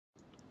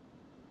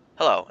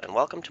Hello, and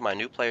welcome to my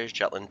new player's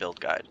Jutland build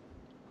guide.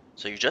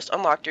 So you just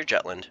unlocked your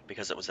Jutland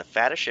because it was the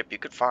fattest ship you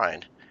could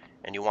find,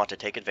 and you want to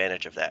take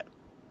advantage of that.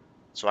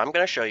 So I'm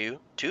going to show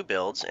you two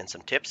builds and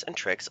some tips and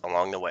tricks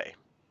along the way.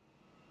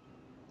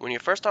 When you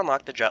first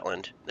unlock the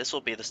Jutland, this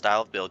will be the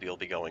style of build you'll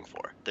be going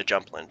for, the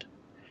Jumpland.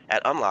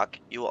 At unlock,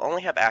 you will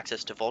only have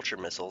access to vulture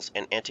missiles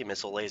and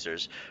anti-missile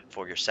lasers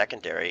for your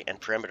secondary and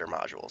perimeter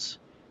modules.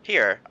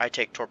 Here, I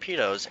take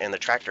torpedoes and the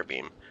tractor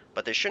beam,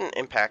 but they shouldn't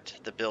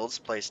impact the build's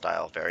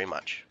playstyle very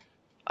much.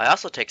 I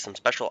also take some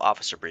special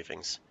officer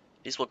briefings.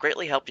 These will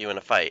greatly help you in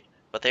a fight,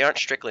 but they aren't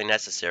strictly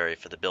necessary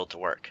for the build to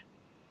work.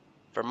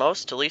 For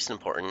most to least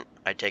important,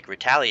 I take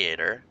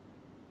Retaliator,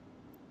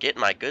 Get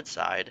My Good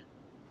Side,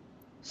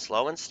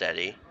 Slow and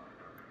Steady,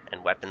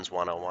 and Weapons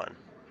 101.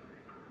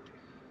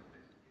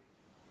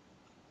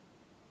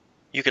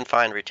 You can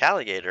find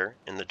Retaliator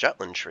in the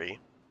Jutland tree,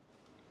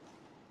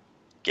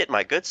 Get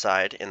My Good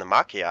Side in the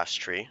Machias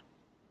tree,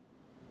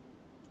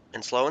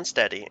 and Slow and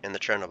Steady in the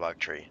Chernobog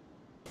tree.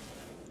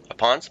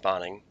 Upon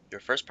spawning,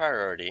 your first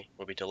priority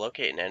will be to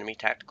locate an enemy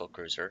tactical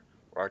cruiser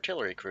or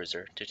artillery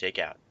cruiser to take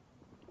out.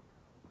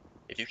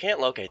 If you can't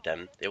locate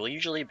them, they will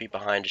usually be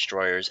behind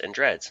destroyers and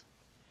dreads.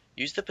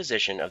 Use the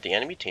position of the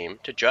enemy team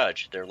to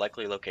judge their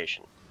likely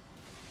location.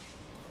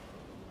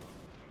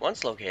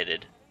 Once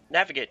located,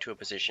 navigate to a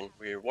position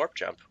where your warp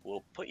jump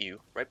will put you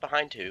right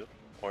behind to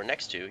or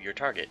next to your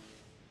target.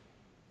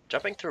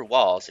 Jumping through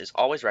walls is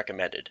always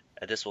recommended,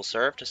 as this will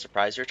serve to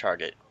surprise your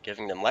target,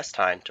 giving them less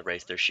time to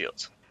raise their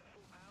shields.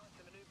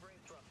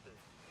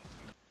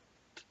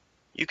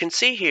 You can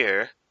see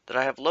here that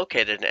I have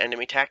located an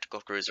enemy tactical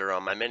cruiser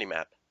on my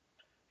minimap.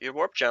 Your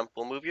warp jump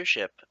will move your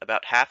ship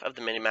about half of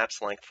the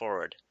minimap's length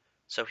forward,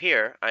 so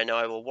here I know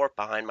I will warp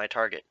behind my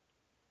target.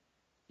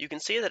 You can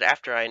see that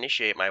after I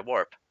initiate my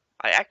warp,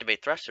 I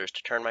activate thrusters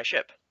to turn my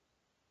ship.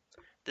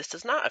 This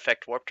does not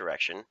affect warp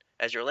direction,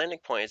 as your landing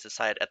point is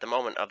decided at the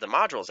moment of the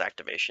module's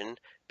activation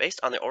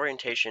based on the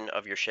orientation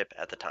of your ship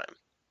at the time.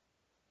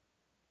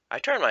 I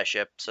turn my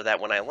ship so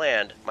that when I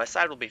land, my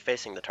side will be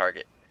facing the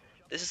target.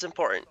 This is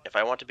important if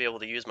I want to be able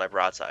to use my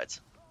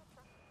broadsides.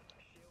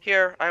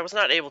 Here, I was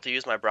not able to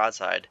use my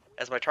broadside,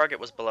 as my target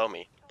was below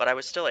me, but I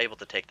was still able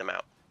to take them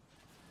out.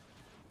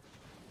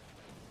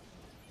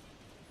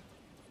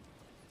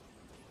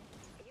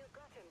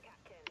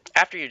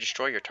 After you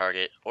destroy your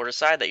target, or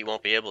decide that you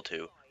won't be able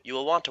to, you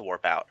will want to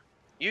warp out,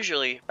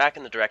 usually back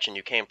in the direction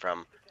you came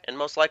from, and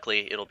most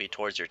likely it'll be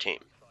towards your team.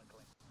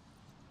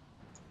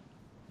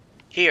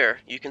 Here,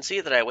 you can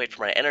see that I wait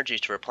for my energy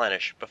to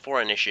replenish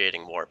before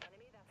initiating warp.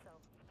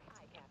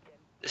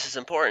 This is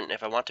important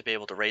if I want to be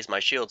able to raise my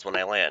shields when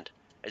I land,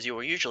 as you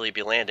will usually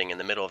be landing in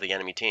the middle of the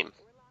enemy team.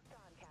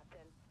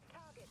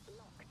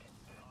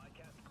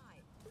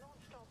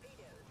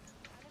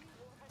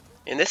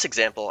 In this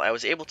example, I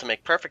was able to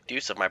make perfect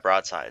use of my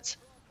broadsides,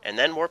 and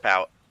then warp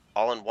out,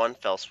 all in one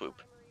fell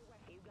swoop.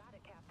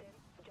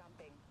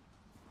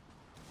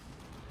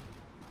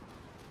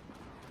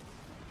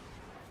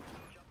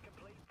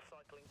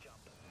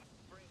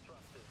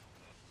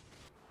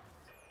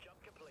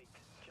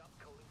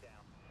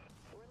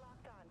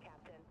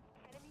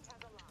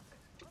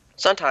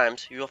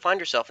 Sometimes you will find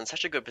yourself in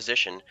such a good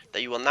position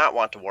that you will not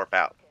want to warp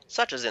out,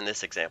 such as in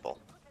this example.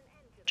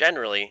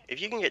 Generally,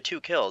 if you can get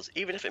 2 kills,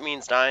 even if it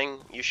means dying,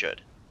 you should.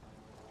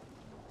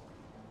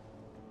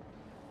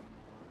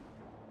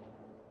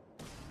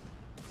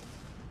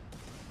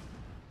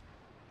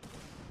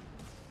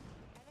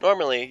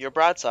 Normally, your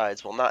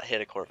broadsides will not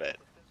hit a corvette.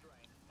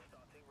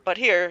 But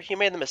here, he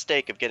made the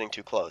mistake of getting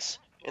too close.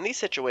 In these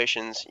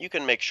situations, you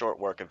can make short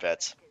work of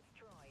vets.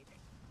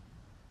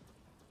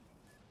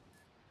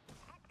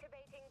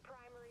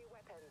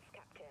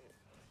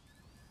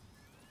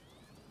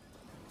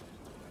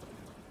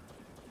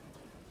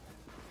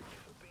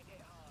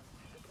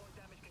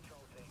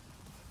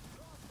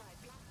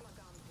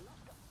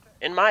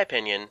 In my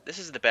opinion, this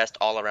is the best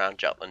all-around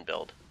Jutland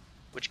build,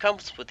 which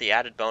comes with the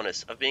added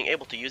bonus of being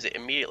able to use it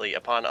immediately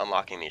upon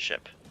unlocking the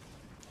ship.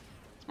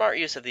 Smart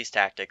use of these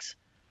tactics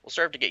will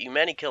serve to get you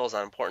many kills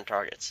on important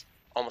targets,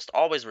 almost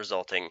always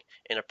resulting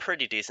in a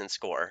pretty decent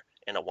score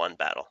in a 1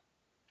 battle.